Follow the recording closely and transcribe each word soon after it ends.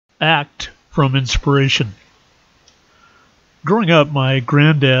Act from inspiration. Growing up, my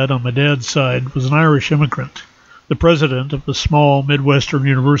granddad on my dad's side was an Irish immigrant, the president of a small Midwestern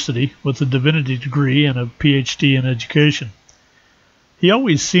university with a divinity degree and a PhD in education. He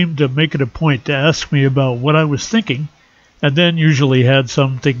always seemed to make it a point to ask me about what I was thinking, and then usually had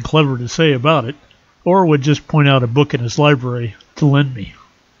something clever to say about it, or would just point out a book in his library to lend me.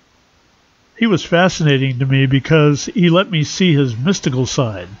 He was fascinating to me because he let me see his mystical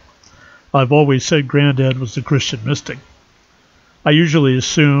side. I've always said Granddad was a Christian mystic. I usually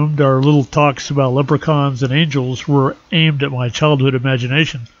assumed our little talks about leprechauns and angels were aimed at my childhood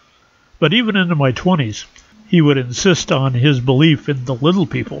imagination, but even into my 20s, he would insist on his belief in the little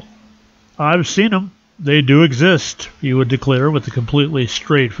people. "I've seen them. They do exist," he would declare with a completely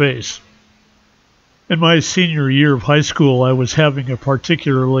straight face. In my senior year of high school, I was having a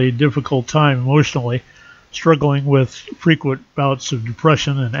particularly difficult time emotionally, struggling with frequent bouts of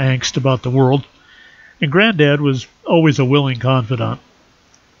depression and angst about the world, and Granddad was always a willing confidant.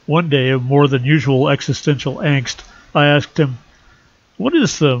 One day of more than usual existential angst, I asked him, "What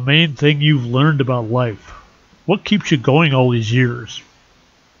is the main thing you've learned about life? What keeps you going all these years?"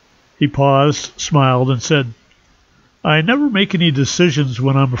 He paused, smiled, and said, "I never make any decisions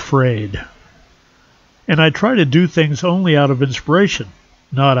when I'm afraid. And I try to do things only out of inspiration,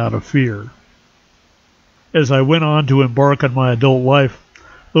 not out of fear." As I went on to embark on my adult life,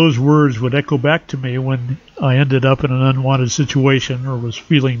 those words would echo back to me when I ended up in an unwanted situation or was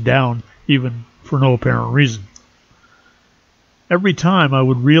feeling down, even for no apparent reason. Every time I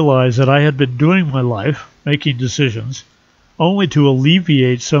would realize that I had been doing my life, making decisions, only to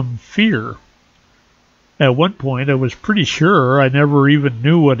alleviate some fear. At one point, I was pretty sure I never even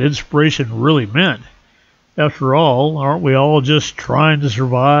knew what inspiration really meant. After all, aren't we all just trying to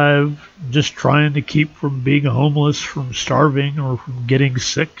survive, just trying to keep from being homeless, from starving, or from getting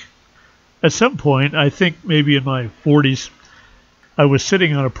sick? At some point, I think maybe in my 40s, I was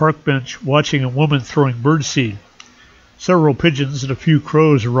sitting on a park bench watching a woman throwing birdseed. Several pigeons and a few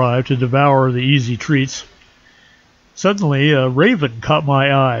crows arrived to devour the easy treats. Suddenly, a raven caught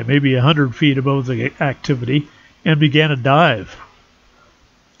my eye, maybe 100 feet above the activity, and began a dive.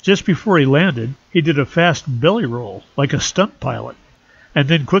 Just before he landed, he did a fast belly roll, like a stunt pilot, and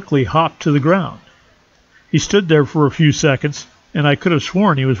then quickly hopped to the ground. He stood there for a few seconds, and I could have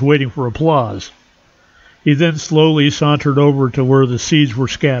sworn he was waiting for applause. He then slowly sauntered over to where the seeds were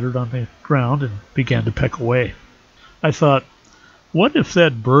scattered on the ground and began to peck away. I thought, what if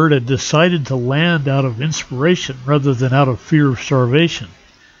that bird had decided to land out of inspiration rather than out of fear of starvation?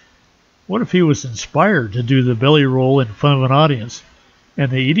 What if he was inspired to do the belly roll in front of an audience, and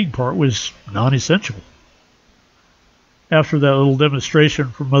the eating part was non-essential? After that little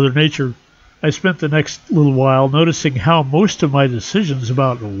demonstration from Mother Nature, I spent the next little while noticing how most of my decisions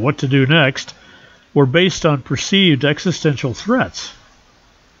about what to do next were based on perceived existential threats.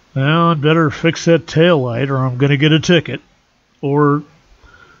 Well, I'd better fix that taillight or I'm going to get a ticket. Or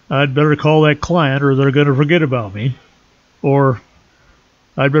I'd better call that client or they're going to forget about me. Or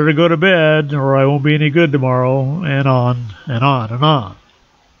I'd better go to bed or I won't be any good tomorrow, and on and on and on.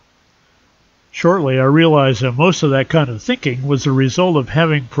 Shortly, I realized that most of that kind of thinking was the result of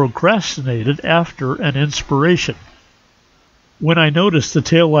having procrastinated after an inspiration. When I noticed the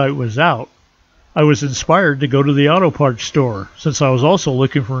taillight was out, I was inspired to go to the auto parts store, since I was also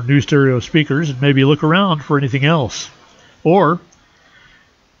looking for new stereo speakers and maybe look around for anything else. Or,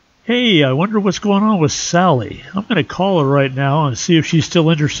 hey, I wonder what's going on with Sally. I'm going to call her right now and see if she's still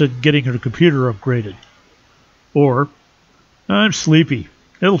interested in getting her computer upgraded. Or, I'm sleepy.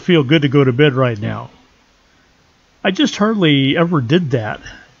 It'll feel good to go to bed right now. I just hardly ever did that,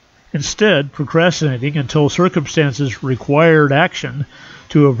 instead procrastinating until circumstances required action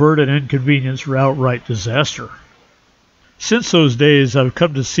to avert an inconvenience or outright disaster. Since those days, I've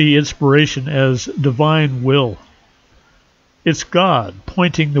come to see inspiration as divine will. It's God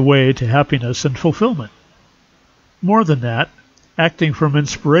pointing the way to happiness and fulfillment. More than that, acting from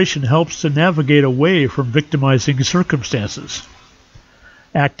inspiration helps to navigate away from victimizing circumstances.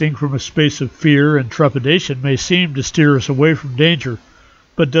 Acting from a space of fear and trepidation may seem to steer us away from danger,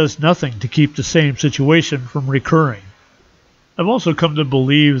 but does nothing to keep the same situation from recurring. I've also come to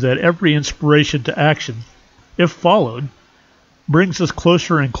believe that every inspiration to action, if followed, brings us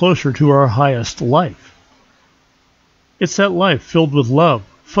closer and closer to our highest life. It's that life filled with love,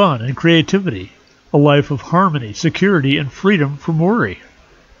 fun, and creativity, a life of harmony, security, and freedom from worry.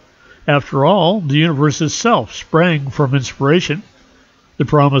 After all, the universe itself sprang from inspiration, the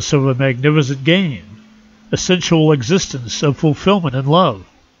promise of a magnificent gain, a sensual existence of fulfillment and love.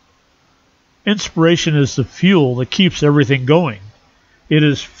 Inspiration is the fuel that keeps everything going. It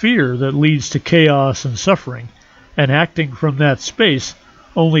is fear that leads to chaos and suffering, and acting from that space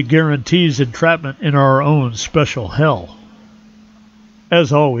only guarantees entrapment in our own special hell.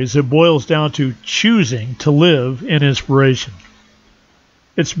 As always, it boils down to choosing to live in inspiration.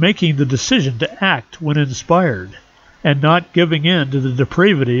 It's making the decision to act when inspired, and not giving in to the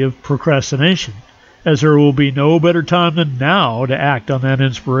depravity of procrastination, as there will be no better time than now to act on that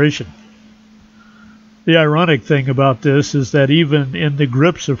inspiration. The ironic thing about this is that even in the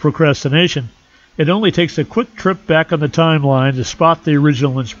grips of procrastination, it only takes a quick trip back on the timeline to spot the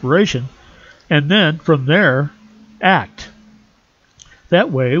original inspiration, and then, from there, act. That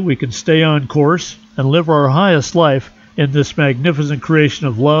way, we can stay on course and live our highest life in this magnificent creation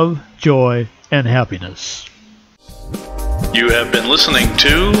of love, joy, and happiness. You have been listening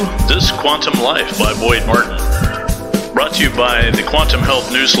to This Quantum Life by Boyd Martin, brought to you by the Quantum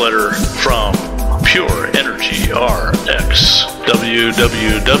Health Newsletter from Pure Energy RX,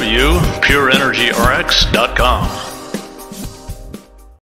 www.pureenergyrx.com.